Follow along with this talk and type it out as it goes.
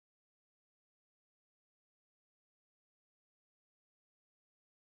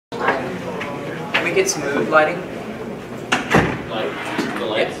Can we get some mood lighting? Like the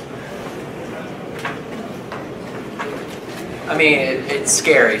lights? I mean, it's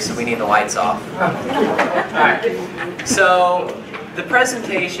scary, so we need the lights off. Alright, so the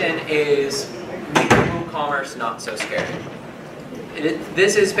presentation is making WooCommerce not so scary.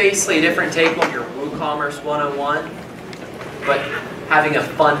 This is basically a different take on your WooCommerce 101, but having a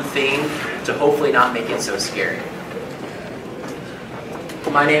fun theme to hopefully not make it so scary.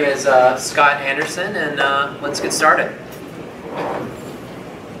 My name is Scott Anderson, and let's get started.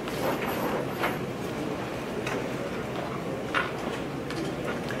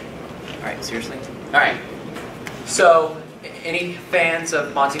 Alright, seriously? Alright, so any fans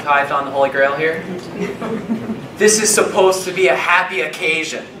of Monty Python, the Holy Grail here? This is supposed to be a happy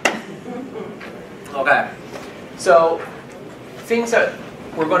occasion. Okay, so things that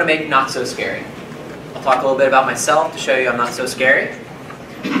we're going to make not so scary. I'll talk a little bit about myself to show you I'm not so scary.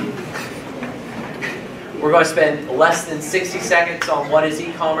 We're going to spend less than 60 seconds on what is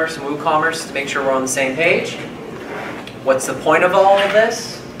e-commerce and WooCommerce to make sure we're on the same page. What's the point of all of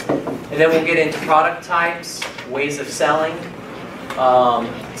this? And then we'll get into product types, ways of selling,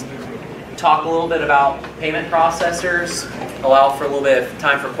 talk a little bit about payment processors, allow for a little bit of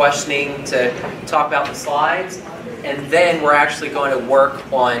time for questioning to talk about the slides, and then we're actually going to work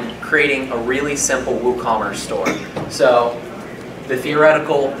on creating a really simple WooCommerce store. So the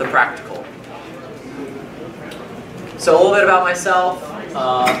theoretical, the practical. So a little bit about myself.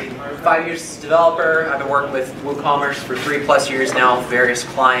 5 years as a developer. I've been working with WooCommerce for 3+ years now with various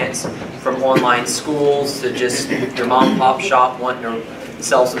clients, from online schools to just your mom and pop shop wanting to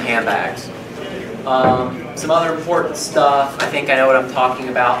sell some handbags. Some other important stuff. I think I know what I'm talking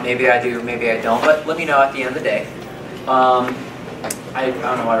about. Maybe I do, maybe I don't, but let me know at the end of the day. I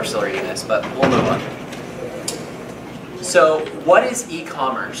don't know why we're still reading this, but we'll move on. So what is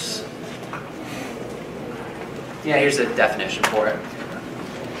e-commerce? Yeah, here's a definition for it.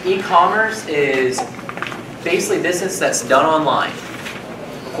 E-commerce is basically business that's done online,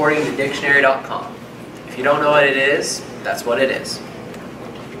 according to dictionary.com. If you don't know what it is, that's what it is.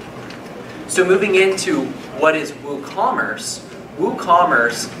 So moving into what is WooCommerce,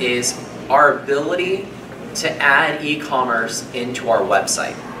 WooCommerce is our ability to add e-commerce into our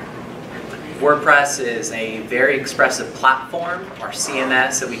website. WordPress is a very expressive platform, our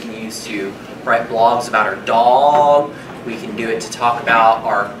CMS that we can use to write blogs about our dog. We can do it to talk about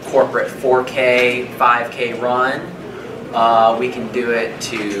our corporate 4K, 5K run. We can do it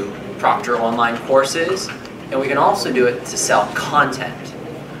to proctor online courses. And we can also do it to sell content.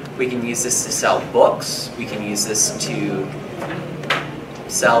 We can use this to sell books. We can use this to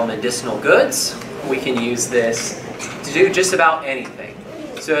sell medicinal goods. We can use this to do just about anything.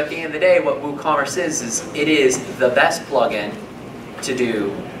 So at the end of the day, what WooCommerce is it is the best plugin to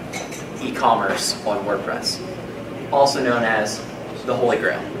do e-commerce on WordPress, also known as the Holy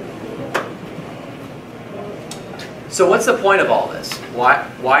Grail. So what's the point of all this? Why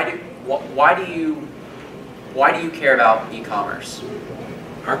do you care about e-commerce?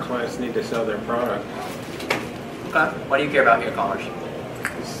 Our clients need to sell their product. Okay. Why do you care about e-commerce?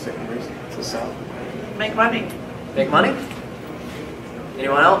 Same reason to sell. Make money. Make money?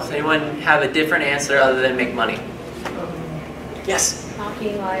 Anyone else? Anyone have a different answer other than make money? Yes? Not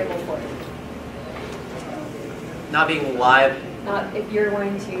being liable for it. Not being liable. Not if you're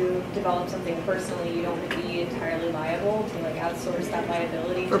going to develop something personally, you don't want to be entirely liable to like outsource that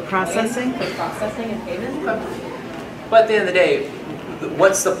liability For to processing? For processing and payment. But at the end of the day,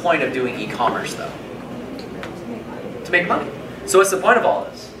 what's the point of doing e-commerce though? To make money. So what's the point of all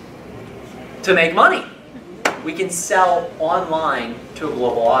this? To make money. We can sell online to a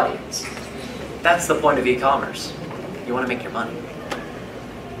global audience. That's the point of e-commerce. You want to make your money.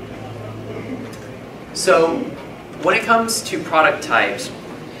 So when it comes to product types,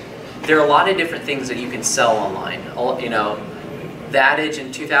 there are a lot of different things that you can sell online. You know, the adage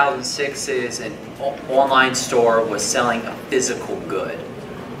in 2006 is an online store was selling a physical good.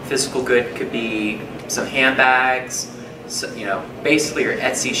 Physical good could be some handbags, so, you know, basically your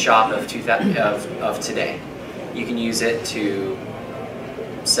Etsy shop of today. You can use it to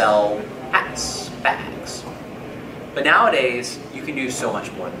sell hats, bags. But nowadays, you can do so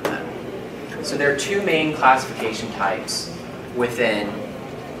much more than that. So there are two main classification types within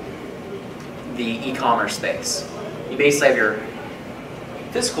the e-commerce space. You basically have your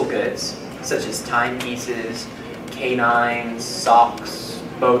physical goods, such as timepieces, canines, socks,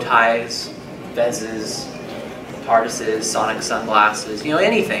 bow ties, fezzes, TARDISes, Sonic sunglasses, you know,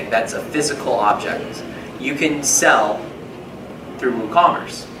 anything that's a physical object. You can sell through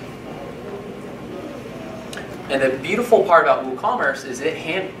WooCommerce. And the beautiful part about WooCommerce is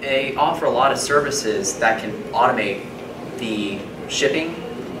they offer a lot of services that can automate the shipping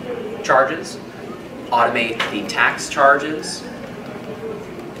charges, automate the tax charges,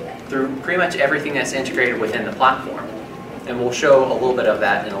 through pretty much everything that's integrated within the platform. And we'll show a little bit of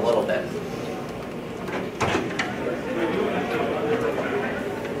that in a little bit.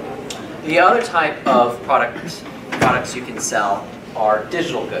 The other type of products you can sell are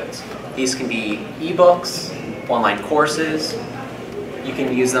digital goods. These can be ebooks, online courses. You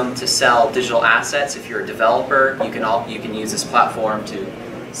can use them to sell digital assets. If you're a developer, you can use this platform to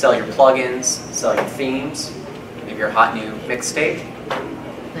sell your plugins, sell your themes, maybe your hot new mixtape.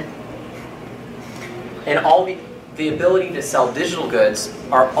 And all the ability to sell digital goods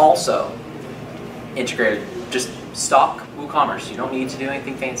are also integrated. Just stock WooCommerce. You don't need to do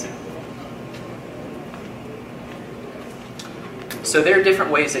anything fancy. So there are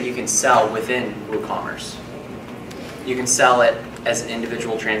different ways that you can sell within WooCommerce. You can sell it as an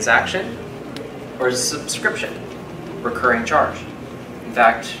individual transaction or as a subscription, recurring charge. In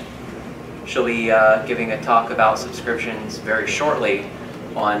fact, she'll be giving a talk about subscriptions very shortly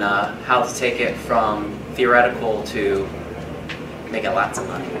on how to take it from theoretical to making lots of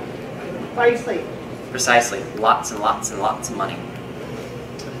money. Precisely, lots and lots and lots of money.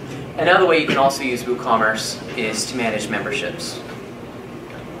 Another way you can also use WooCommerce is to manage memberships.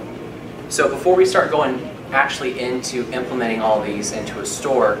 So before we start going actually into implementing all these into a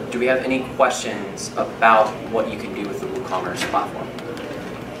store, do we have any questions about what you can do with the WooCommerce platform?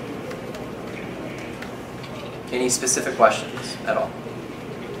 Any specific questions at all?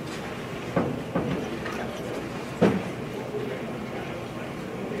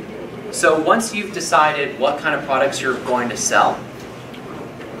 So once you've decided what kind of products you're going to sell,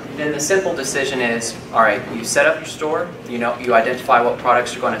 then the simple decision is, all right, you set up your store, you identify what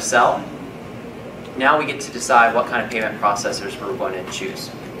products you're going to sell. Now we get to decide what kind of payment processors we're going to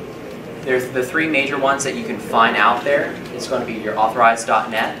choose. There's the three major ones that you can find out there. It's going to be your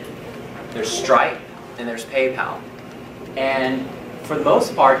Authorized.net, there's Stripe, and there's PayPal. And for the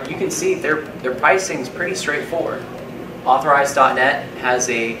most part, you can see their pricing is pretty straightforward. Authorized.net has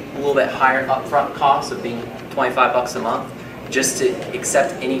a little bit higher upfront cost of being $25 a month just to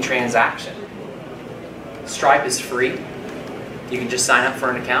accept any transaction. Stripe is free. You can just sign up for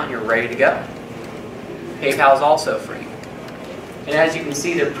an account and you're ready to go. PayPal is also free. And as you can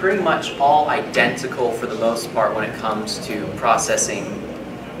see, they're pretty much all identical for the most part when it comes to processing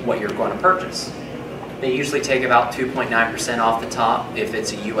what you're going to purchase. They usually take about 2.9% off the top if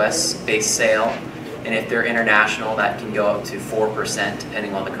it's a US-based sale, and if they're international, that can go up to 4%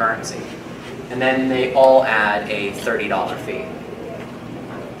 depending on the currency. And then they all add a $30 fee.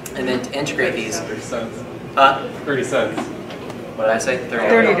 And then to integrate these... 30 cents. 30 cents. What did I say?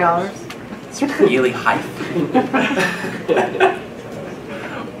 $30. It's really high.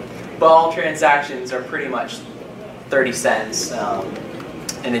 But all transactions are pretty much 30 cents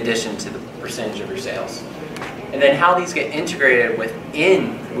in addition to the percentage of your sales. And then how these get integrated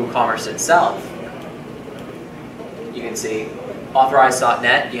within WooCommerce itself. You can see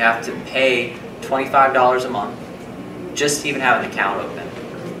Authorized.net, you have to pay $25 a month just to even have an account open.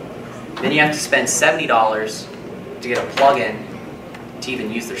 Then you have to spend $70 to get a plugin to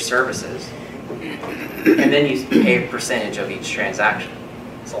even use their services. And then you pay a percentage of each transaction.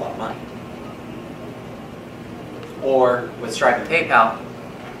 It's a lot of money. Or with Stripe and PayPal,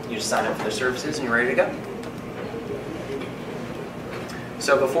 you just sign up for their services and you're ready to go.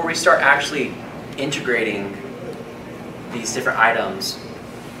 So before we start actually integrating these different items,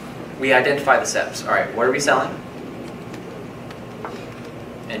 we identify the steps. All right, what are we selling?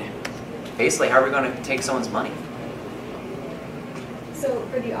 And basically, how are we going to take someone's money? So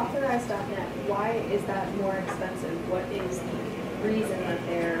for the Authorized.net, why is that more expensive? What is the reason that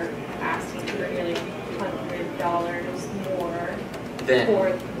they're asking for nearly $100 more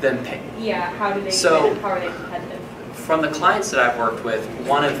Than pay? Yeah, how do they how are they competitive? From the clients that I've worked with,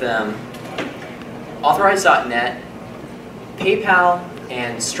 one of them, Authorized.net, PayPal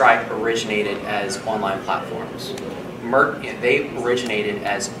and Stripe originated as online platforms. They originated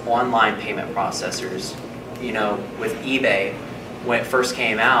as online payment processors. You know, with eBay, when it first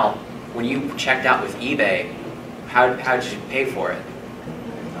came out, when you checked out with eBay, how did you pay for it?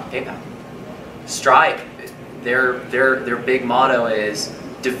 PayPal. Stripe, their big motto is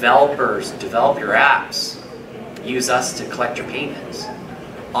developers, develop your apps, use us to collect your payments.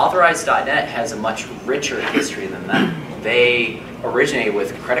 Authorized.net has a much richer history than that. They originated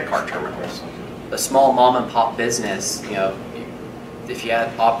with credit card terminals. A small mom and pop business, you know, if you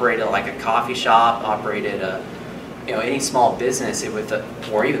had operated like a coffee shop, operated a, you know, any small business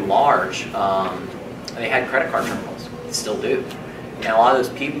or even large, they had credit card terminals, they still do. And a lot of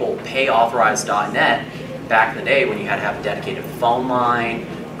those people pay Authorize.net back in the day when you had to have a dedicated phone line,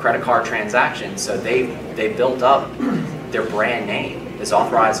 credit card transactions. So they built up their brand name as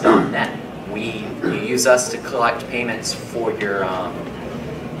Authorize.net. You use us to collect payments for your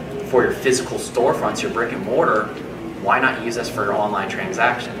physical storefronts, your brick and mortar. Why not use us for your online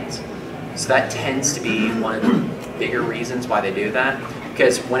transactions? So that tends to be one of the bigger reasons why they do that,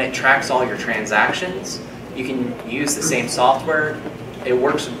 because when it tracks all your transactions, you can use the same software. It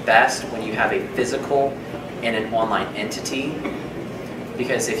works best when you have a physical and an online entity,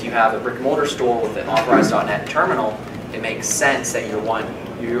 because if you have a brick and mortar store with an Authorize.net terminal, it makes sense that you'll want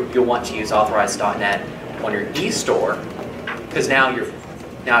to use Authorize.net on your e-store, because now your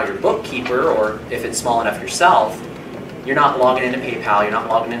bookkeeper, or if it's small enough yourself, you're not logging into PayPal, you're not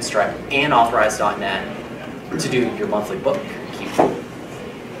logging into Stripe and Authorize.net to do your monthly bookkeeping.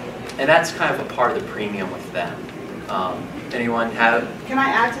 And that's kind of a part of the premium with them. Anyone have? Can I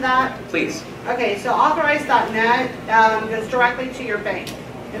add to that? Please. Okay, so Authorize.net goes directly to your bank.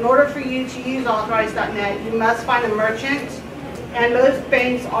 In order for you to use Authorize.net, you must find a merchant, and most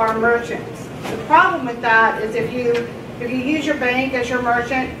banks are merchants. The problem with that is if you use your bank as your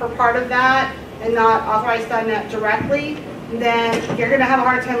merchant for part of that and not Authorize.net directly, then you're going to have a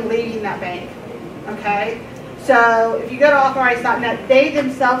hard time leaving that bank. Okay? So if you go to Authorize.net, they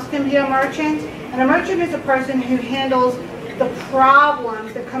themselves can be a merchant, and a merchant is a person who handles the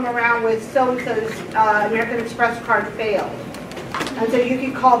problems that come around with so-and-so's American Express card failed. And so you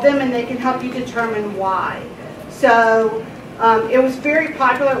can call them and they can help you determine why. So it was very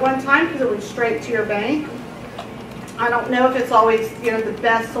popular at one time because it went straight to your bank. I don't know if it's always the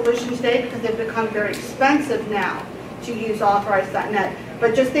best solution today because they've become very expensive now to use Authorize.net.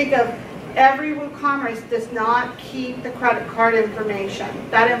 But just think of every WooCommerce does not keep the credit card information.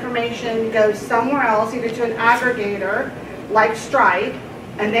 That information goes somewhere else, either to an aggregator like Stripe,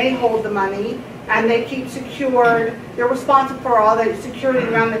 and they hold the money, and they keep secured. They're responsible for all the security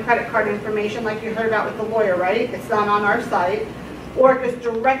around the credit card information, like you heard about with the lawyer, right? It's not on our site. Or it goes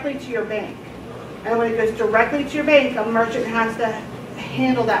directly to your bank. And when it goes directly to your bank, a merchant has to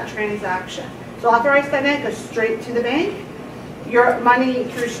handle that transaction. So Authorize.net goes straight to the bank. Your money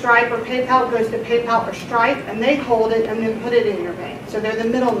through Stripe or PayPal goes to PayPal or Stripe, and they hold it and then put it in your bank. So they're the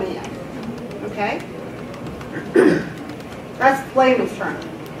middleman. Okay? That's layman's term.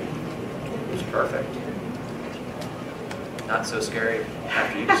 It's perfect. Not so scary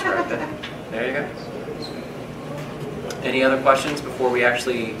after you described it. There you go. Any other questions before we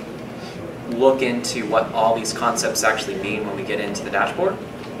actually look into what all these concepts actually mean when we get into the dashboard?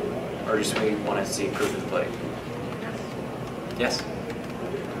 Or just we want to see proof of the pudding? Yes?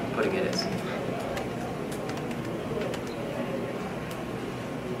 Pudding it is.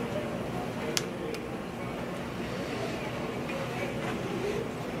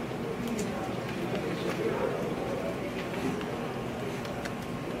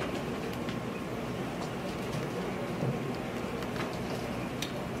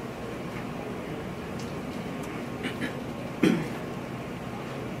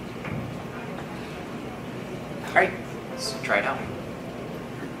 Alright, let's try it out.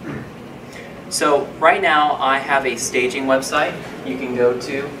 So right now I have a staging website you can go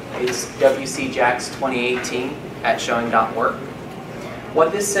to. It's WCJax2018 at showing.work.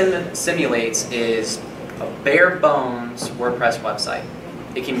 What this simulates is a bare bones WordPress website.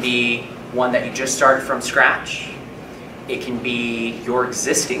 It can be one that you just started from scratch. It can be your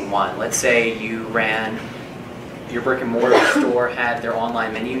existing one. Let's say you ran your brick and mortar store, had their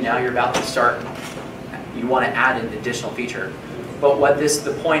online menu, now you're about to start. You want to add an additional feature. But what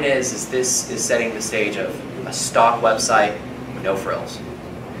the point is this is setting the stage of a stock website, no frills.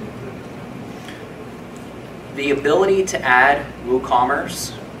 The ability to add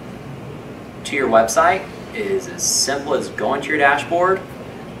WooCommerce to your website is as simple as going to your dashboard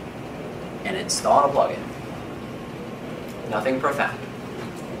and installing a plugin. Nothing profound.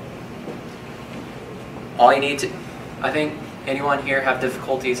 All you need to, I think, anyone here have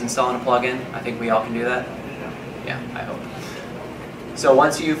difficulties installing a plugin? I think we all can do that? Yeah, I hope. So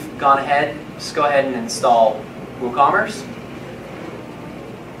once you've gone ahead, just go ahead and install WooCommerce.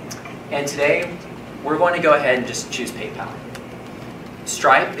 And today, we're going to go ahead and just choose PayPal.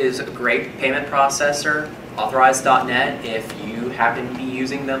 Stripe is a great payment processor. Authorize.net, if you happen to be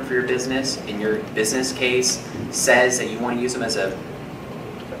using them for your business, and your business case says that you want to use them as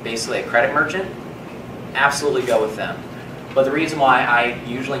basically a credit merchant, absolutely go with them. But the reason why I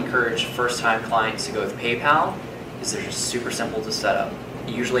usually encourage first-time clients to go with PayPal is they're just super simple to set up.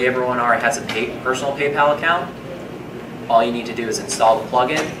 Usually everyone already has a personal PayPal account. All you need to do is install the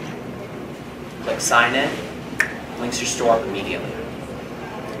plugin, click sign in, links your store up immediately.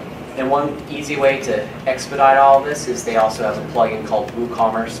 And one easy way to expedite all of this is they also have a plugin called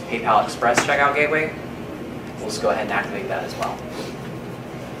WooCommerce PayPal Express Checkout Gateway. We'll just go ahead and activate that as well.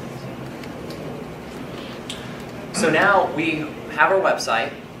 So now we have our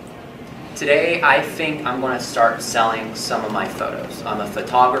website. Today, I think I'm going to start selling some of my photos. I'm a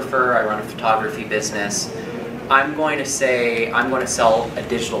photographer. I run a photography business. I'm going to say I'm going to sell a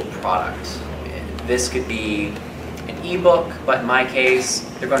digital product. This could be an ebook, but in my case,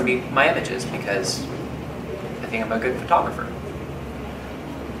 they're going to be my images because I think I'm a good photographer.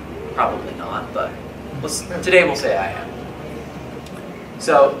 Probably not, but today we'll say I am.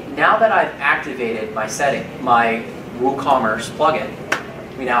 So now that I've activated my WooCommerce plugin,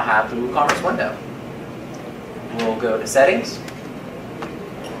 we now have the WooCommerce window. We'll go to settings.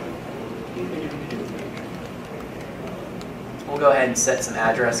 We'll go ahead and set some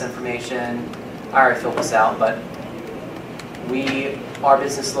address information. I already filled this out, but our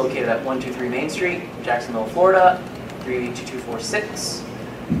business is located at 123 Main Street, Jacksonville, Florida, 32246.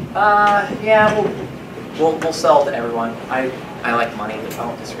 Yeah, we'll sell to everyone. I like money. I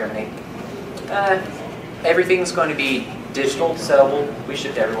don't discriminate. Everything's going to be digital, so we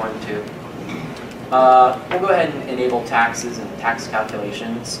ship to everyone too. We'll go ahead and enable taxes and tax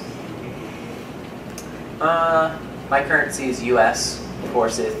calculations. My currency is US. Of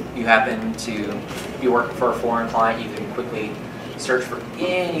course, if you happen to be working for a foreign client, you can quickly search for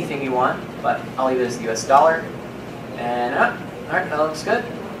anything you want, but I'll leave it as US dollar. And all right, that looks good.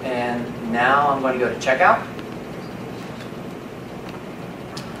 And now I'm going to go to checkout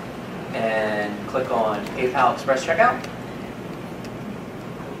and click on PayPal Express Checkout.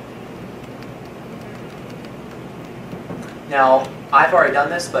 Now, I've already done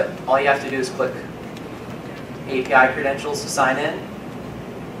this, but all you have to do is click API credentials to sign in.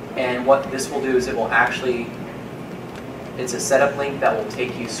 And what this will do is it's a setup link that will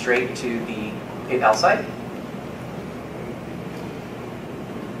take you straight to the PayPal site.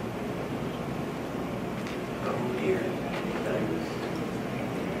 Oh dear.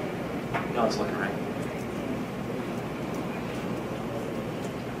 No, it's looking right.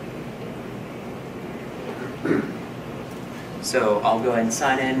 So I'll go ahead and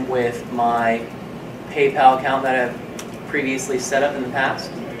sign in with my PayPal account that I've previously set up in the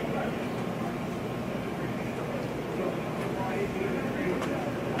past.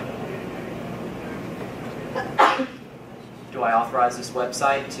 Do I authorize this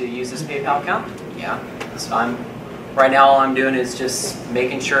website to use this PayPal account? Yeah. So right now all I'm doing is just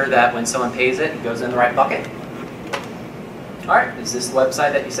making sure that when someone pays it, it goes in the right bucket. All right, is this the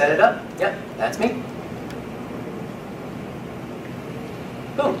website that you set it up? Yep, that's me.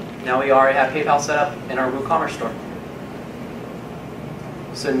 Boom. Now we already have PayPal set up in our WooCommerce store.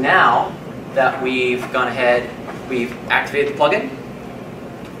 So now that we've gone ahead, we've activated the plugin,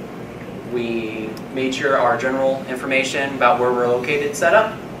 we made sure our general information about where we're located set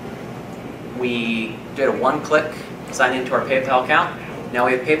up, we did a one-click sign into our PayPal account, now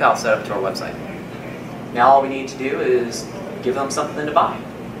we have PayPal set up to our website. Now all we need to do is give them something to buy.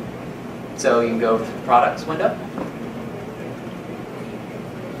 So you can go to the products window.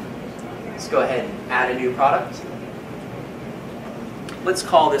 Let's go ahead and add a new product. Let's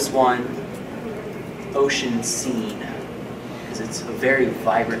call this one Ocean Scene, because it's a very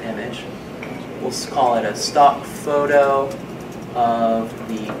vibrant image. We'll call it a stock photo of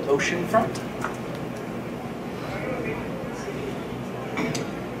the ocean front.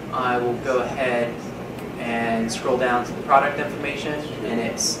 I will go ahead and scroll down to the product information, and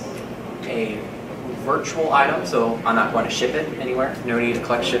it's a virtual item, so I'm not going to ship it anywhere. No need to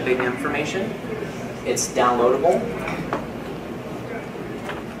collect shipping information. It's downloadable.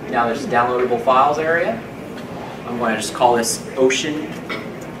 Now there's a downloadable files area. I'm going to just call this Ocean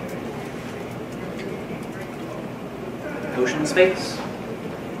Space.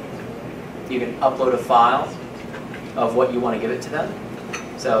 You can upload a file of what you want to give it to them.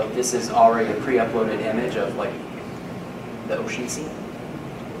 So this is already a pre-uploaded image of like the ocean scene.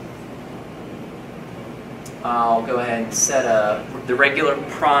 I'll go ahead and set the regular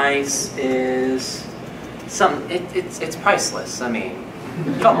price is it's priceless. I mean,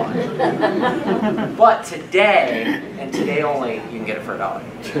 come on. But today, and today only, you can get it for $1.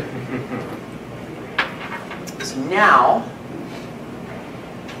 So now,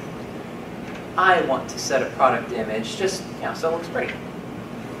 I want to set a product image just, so it looks pretty.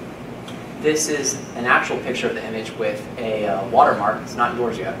 This is an actual picture of the image with a watermark. It's not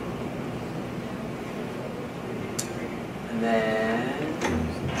yours yet. And then,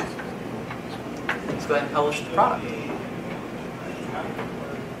 let's go ahead and publish the product.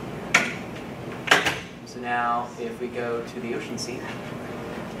 So now, if we go to the ocean scene,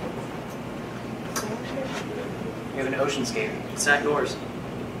 we have an oceanscape. It's not yours,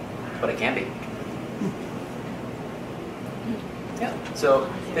 but it can be. Yeah. So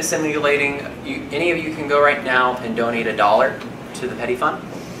this simulating, any of you can go right now and donate $1 to the Petty Fund.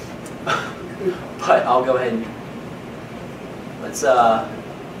 But I'll go ahead and let's we'll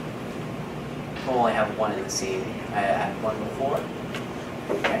only have one in the scene. I had one before.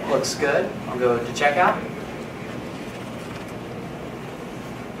 Okay, looks good. I'll go to checkout.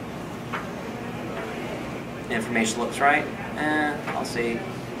 Information looks right, and I'll say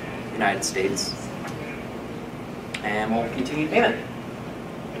United States. And we'll continue payment.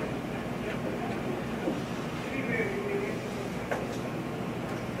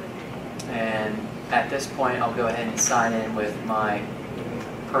 And at this point, I'll go ahead and sign in with my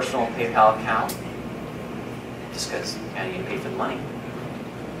personal PayPal account, just because I need to pay for the money.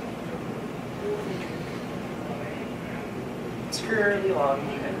 Securely logging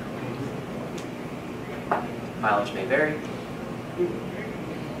in. Mileage may vary.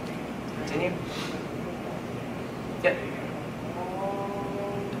 Continue. Yep.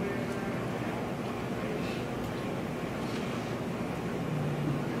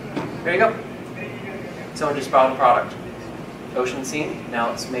 There you go. Someone just bought a product. Ocean scene. Now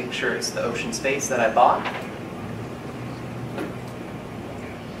let's make sure it's the ocean space that I bought.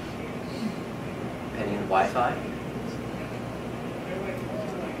 Pending Wi-Fi.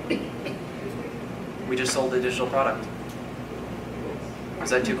 We just sold the digital product.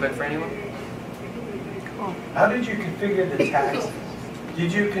 Was that too quick for anyone? How did you configure the tags?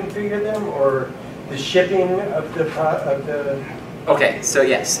 Did you configure them, or the shipping of the Okay, so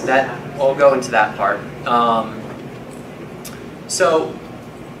yes, that we'll go into that part. So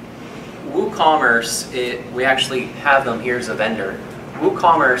WooCommerce, we actually have them here as a vendor.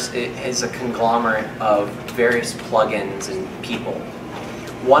 WooCommerce is a conglomerate of various plugins and people.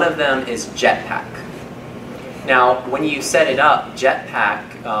 One of them is Jetpack. Now, when you set it up, Jetpack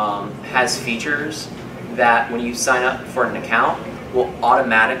has features that when you sign up for an account will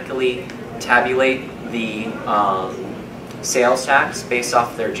automatically tabulate the sales tax based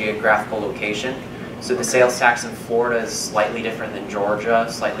off their geographical location. So the sales tax in Florida is slightly different than Georgia,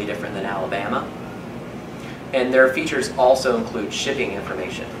 slightly different than Alabama. And their features also include shipping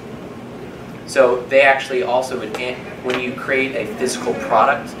information. So they actually also would, when you create a physical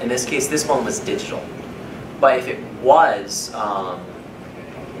product, in this case this one was digital, but if it was a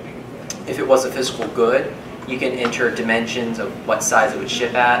physical good, you can enter dimensions of what size it would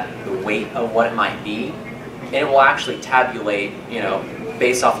ship at, the weight of what it might be, and it will actually tabulate,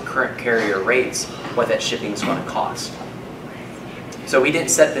 based off of current carrier rates, what that shipping is going to cost. So we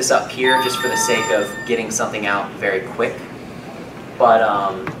didn't set this up here just for the sake of getting something out very quick, but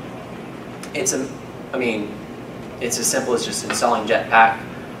it's as simple as just installing Jetpack,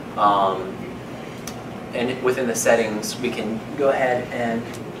 and within the settings we can go ahead and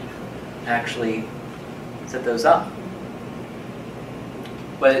actually set those up.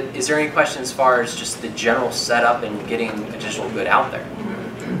 But is there any questions as far as just the general setup and getting a digital good out there?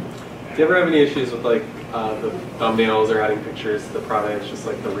 Do you ever have any issues with like the thumbnails or adding pictures to the product, just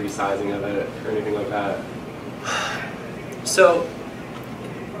like the resizing of it or anything like that? So,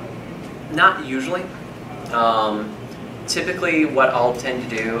 not usually. Typically what I'll tend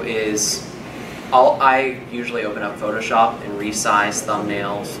to do is I usually open up Photoshop and resize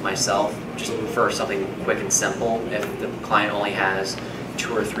thumbnails myself just for something quick and simple if the client only has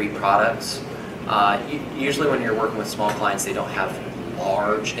 2 or 3 products. Usually when you're working with small clients, they don't have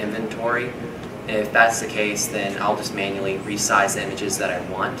large inventory. If that's the case, then I'll just manually resize the images that I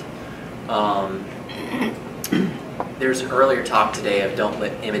want. There's an earlier talk today of don't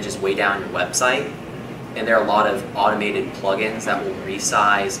let images weigh down your website. And there are a lot of automated plugins that will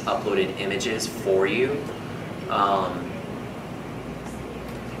resize uploaded images for you.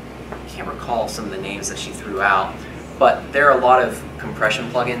 Can't recall some of the names that she threw out, but there are a lot of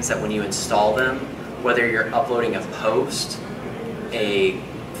compression plugins that when you install them, whether you're uploading a post, a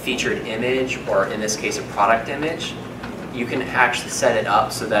featured image, or in this case a product image, you can actually set it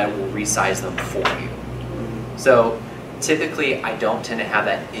up so that it will resize them for you. So typically I don't tend to have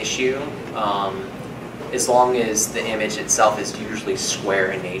that issue. As long as the image itself is usually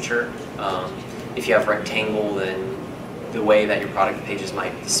square in nature. If you have rectangle, then the way that your product pages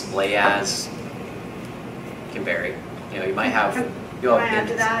might display as can vary. You might have. Can I add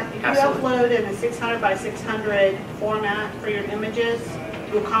to that? If you upload in a 600 by 600 format for your images,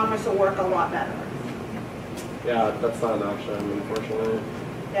 WooCommerce will work a lot better. Yeah, that's not an option, unfortunately.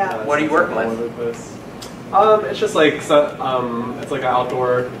 Yeah. What are you working all with? over the place. It's just like it's like an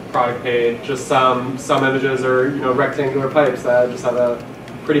outdoor product page. Just some images are rectangular pipes that just have a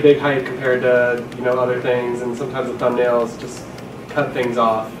pretty big height compared to other things, and sometimes the thumbnails just cut things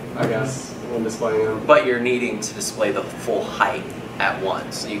off, I guess, when displaying them. But you're needing to display the full height at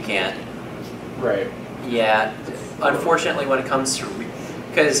once. You can't. Right. Yeah. Unfortunately, when it comes to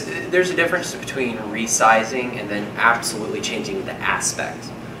because there's a difference between resizing and then absolutely changing the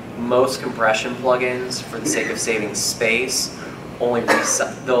aspect. Most compression plugins, for the sake of saving space, only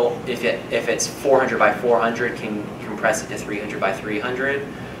if it's 400 by 400 can compress it to 300 by 300.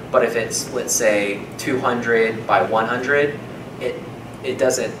 But if it's, let's say, 200 by 100, it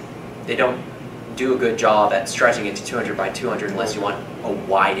doesn't. They don't do a good job at stretching it to 200 by 200 unless you want a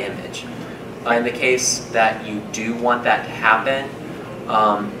wide image. In the case that you do want that to happen,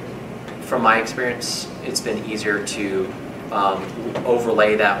 from my experience, it's been easier to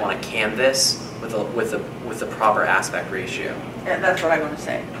overlay that on a canvas with the proper aspect ratio. Yeah, that's what I'm going to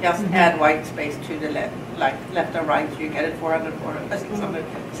say. Just add white space to the left, like left or right. You get it 400, 600,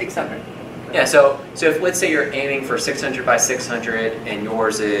 600. Yeah. So if let's say you're aiming for 600 by 600 and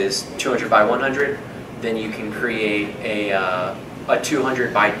yours is 200 by 100, then you can create a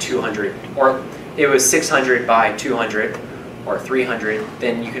 200 by 200, or it was 600 by 200 or 300.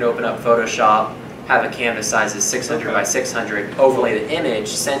 Then you can open up Photoshop, have a canvas size of 600 by 600, overlay the image,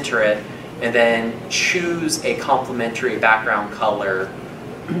 center it, and then choose a complementary background color,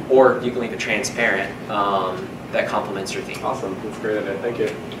 or you can leave it transparent, that complements your theme. Awesome. That's a great idea. Thank you.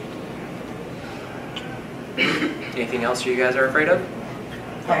 Anything else you guys are afraid of?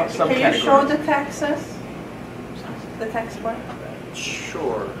 Can you show the taxes? The tax bar?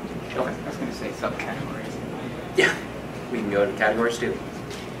 Sure. Okay. I was going to say subcategories. Yeah, we can go into categories too.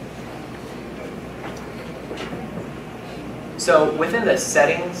 So within the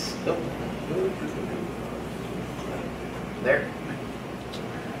settings, there.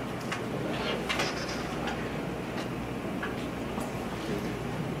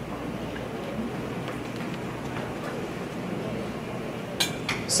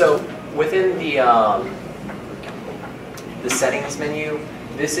 So within the settings menu,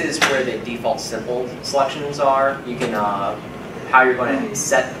 this is where the default simple selections are. You can how you're going to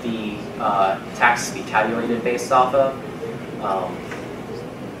set the tax to be tabulated based off of.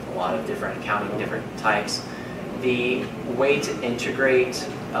 A lot of different accounting, different types. The way to integrate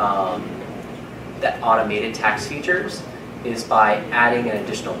that automated tax features is by adding an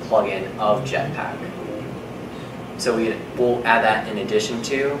additional plugin of Jetpack. So we'll add that in addition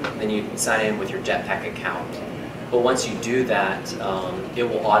to, then you can sign in with your Jetpack account. But once you do that, it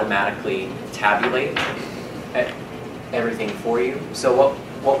will automatically tabulate everything for you. So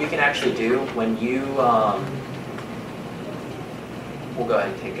what we can actually do when you, we'll go ahead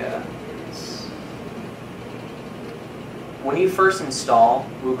and take a, when you first install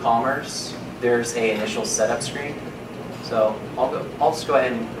WooCommerce, there's an initial setup screen. So I'll just go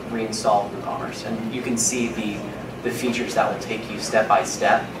ahead and reinstall WooCommerce, and you can see the features that will take you step by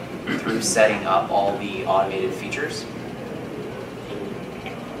step through setting up all the automated features.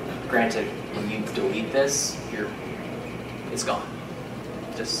 Granted, when you delete this, it's gone.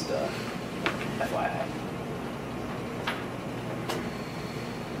 Just FYI.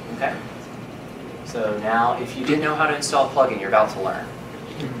 Okay. So now, if you didn't know how to install a plugin, you're about to learn.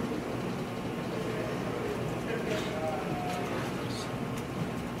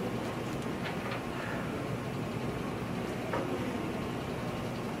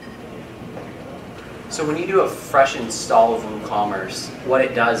 So when you do a fresh install of WooCommerce, what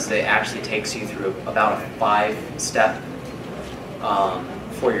it does is it actually takes you through about a 5-step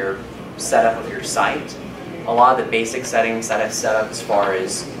for your setup of your site. A lot of the basic settings that I've set up as far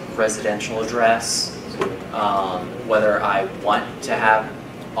as residential address, whether I want to have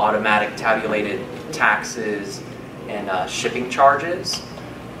automatic tabulated taxes and shipping charges,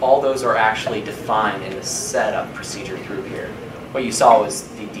 all those are actually defined in the setup procedure through here. What you saw was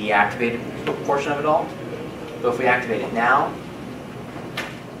the deactivated portion of it all. But if we activate it now,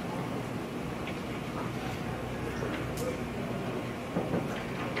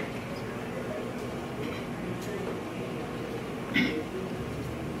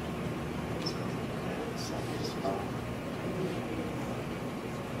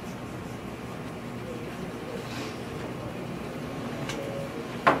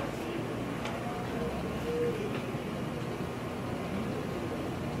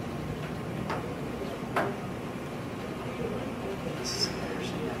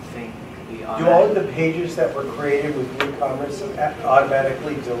 Do all of the pages that were created with WooCommerce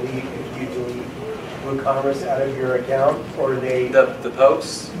automatically delete if you delete WooCommerce out of your account, or they? The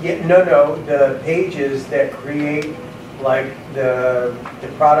posts? Yeah, no, the pages that create, like the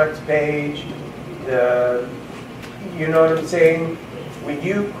products page, you know what I'm saying? When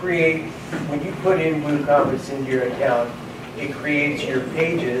you put in WooCommerce into your account, it creates your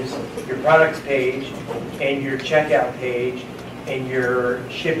pages, your products page, and your checkout page, and your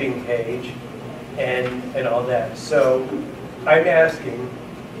shipping page, and all that. So I'm asking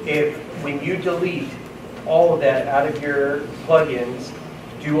if when you delete all of that out of your plugins,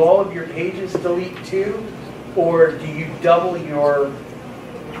 do all of your pages delete too? Or do you double your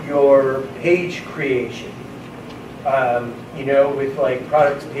page creation? You know, with like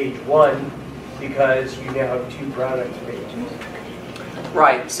products page 1, because you now have 2 products pages.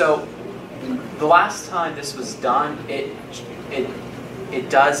 Right, so the last time this was done, it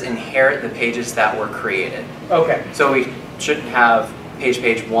does inherit the pages that were created. Okay. So we shouldn't have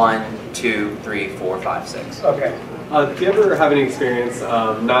page 1, 2, 3, 4, 5, 6. Okay. Do you ever have any experience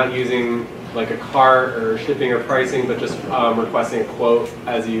not using like a cart or shipping or pricing, but just requesting a quote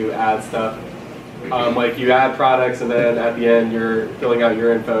as you add stuff? Like you add products and then at the end you're filling out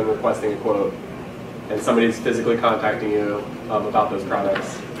your info and requesting a quote, and somebody's physically contacting you about those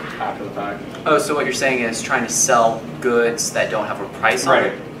products after the fact. Oh, so what you're saying is trying to sell goods that don't have a price on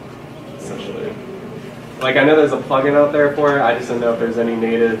it? Essentially. Like I know there's a plugin out there for it, I just don't know if there's any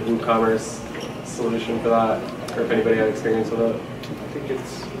native WooCommerce solution for that, or if anybody had experience with it.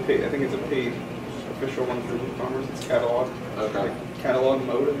 I think it's a paid official one for WooCommerce. It's catalog. Okay. Like catalog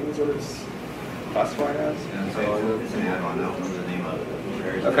mode, I think is what it's classified as. Yeah, so it's an add-on. I don't know the name of it.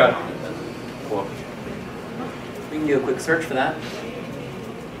 There's Okay. an add-on that does it. Cool. We can do a quick search for that.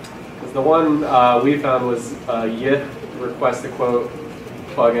 Because the one we found was Yip request a quote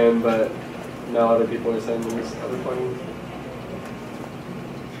plugin, but now other people are saying there's other plugins.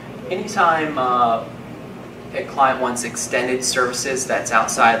 Anytime a client wants extended services that's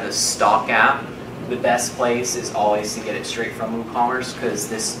outside of the stock app, the best place is always to get it straight from WooCommerce, because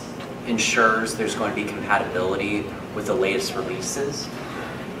this ensures there's going to be compatibility with the latest releases.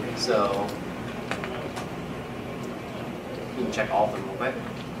 So you can check all of them real quick.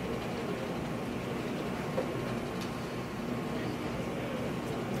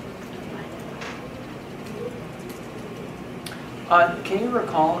 Can you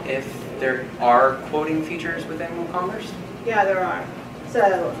recall if there are quoting features within WooCommerce? Yeah, there are.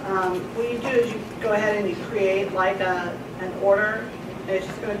 So what you do is you go ahead and you create like an order. It's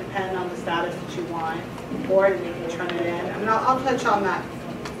just going to depend on the status that you want, or you can turn it in. I mean, I'll touch on that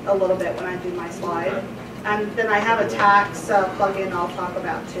a little bit when I do my slide. And then I have a tax plugin I'll talk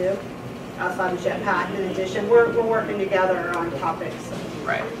about too, outside of Jetpack. In addition, we're working together on topics.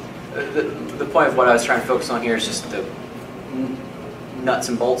 Right. The point of what I was trying to focus on here is just the nuts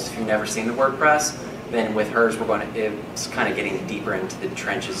and bolts. If you've never seen the WordPress, then with hers it's kind of getting deeper into the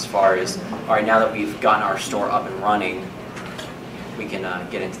trenches as far as, all right, now that we've gotten our store up and running, we can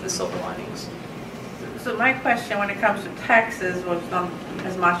get into the silver linings. So my question when it comes to taxes was not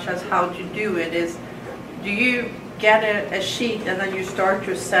as much as how to do it is, do you get a sheet and then you start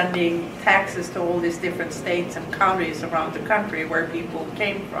just sending taxes to all these different states and counties around the country where people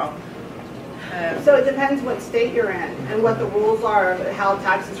came from? So it depends what state you're in and what the rules are of how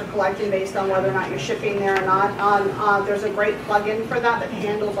taxes are collected based on whether or not you're shipping there or not. There's a great plugin for that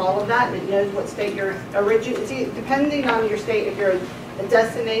handles all of that, and it knows what state you're depending on your state, if you're a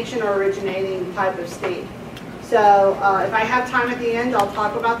destination or originating type of state. So if I have time at the end, I'll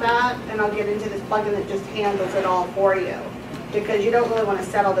talk about that, and I'll get into this plugin that just handles it all for you, because you don't really want to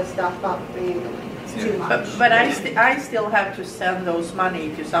set all this stuff up manually. It's too much. But I still have to send those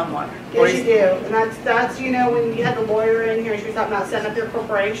money to someone. Yes, you do, and that's you know, when you had the lawyer in here, she was talking about setting up your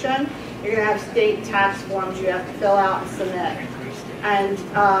corporation. You're going to have state tax forms you have to fill out and submit, and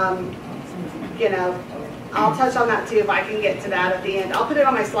you know, I'll touch on that too if I can get to that at the end. I'll put it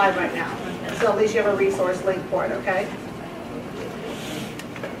on my slide right now, so at least you have a resource link for it. Okay.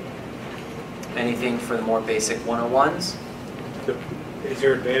 Anything for the more basic 101s? Is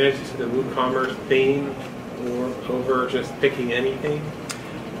there advantage to the WooCommerce theme or over just picking anything?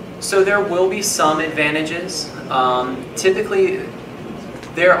 So there will be some advantages. Typically,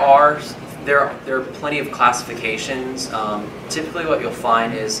 there are plenty of classifications. Typically, what you'll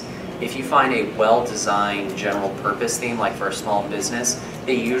find is if you find a well-designed general purpose theme, like for a small business,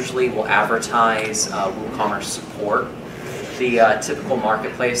 they usually will advertise WooCommerce support. The typical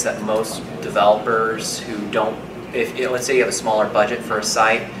marketplace that most developers who don't, let's say you have a smaller budget for a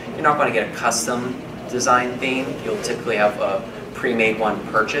site, you're not going to get a custom design theme. You'll typically have a pre-made one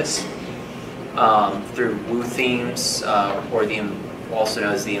purchased through Woo Themes, or also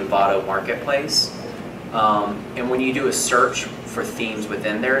known as the Envato Marketplace. And when you do a search for themes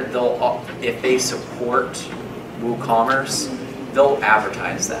within there, they'll, if they support WooCommerce, they'll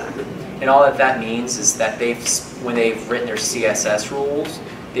advertise that. And all that means is that when they've written their CSS rules,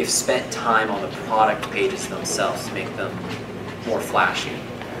 they've spent time on the product pages themselves to make them more flashy.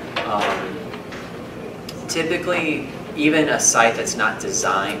 Typically, even a site that's not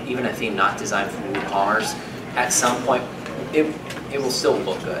designed, even a theme not designed for WooCommerce, at some point, it will still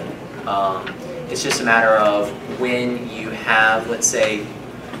look good. It's just a matter of when you have, let's say,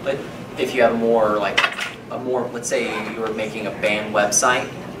 if you have let's say you're making a band website,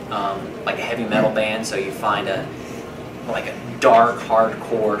 like a heavy metal band, so you find a dark,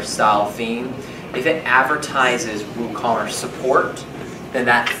 hardcore style theme. If it advertises WooCommerce support, then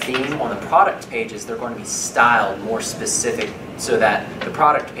that theme on the product pages, they're going to be styled more specific so that the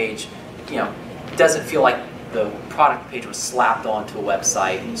product page, doesn't feel like the product page was slapped onto a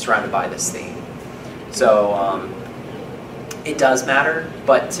website surrounded by this theme. So it does matter,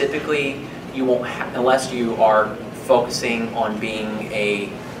 but typically you won't unless you are focusing on being a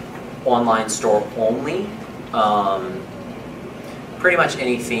online store only. Pretty much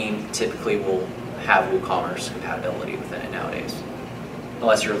any theme typically will have WooCommerce compatibility within it nowadays,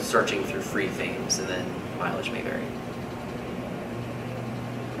 unless you're searching through free themes, and then mileage may vary.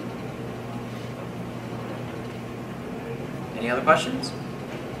 Any other questions?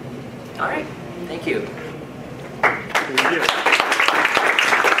 All right, thank you. Thank you.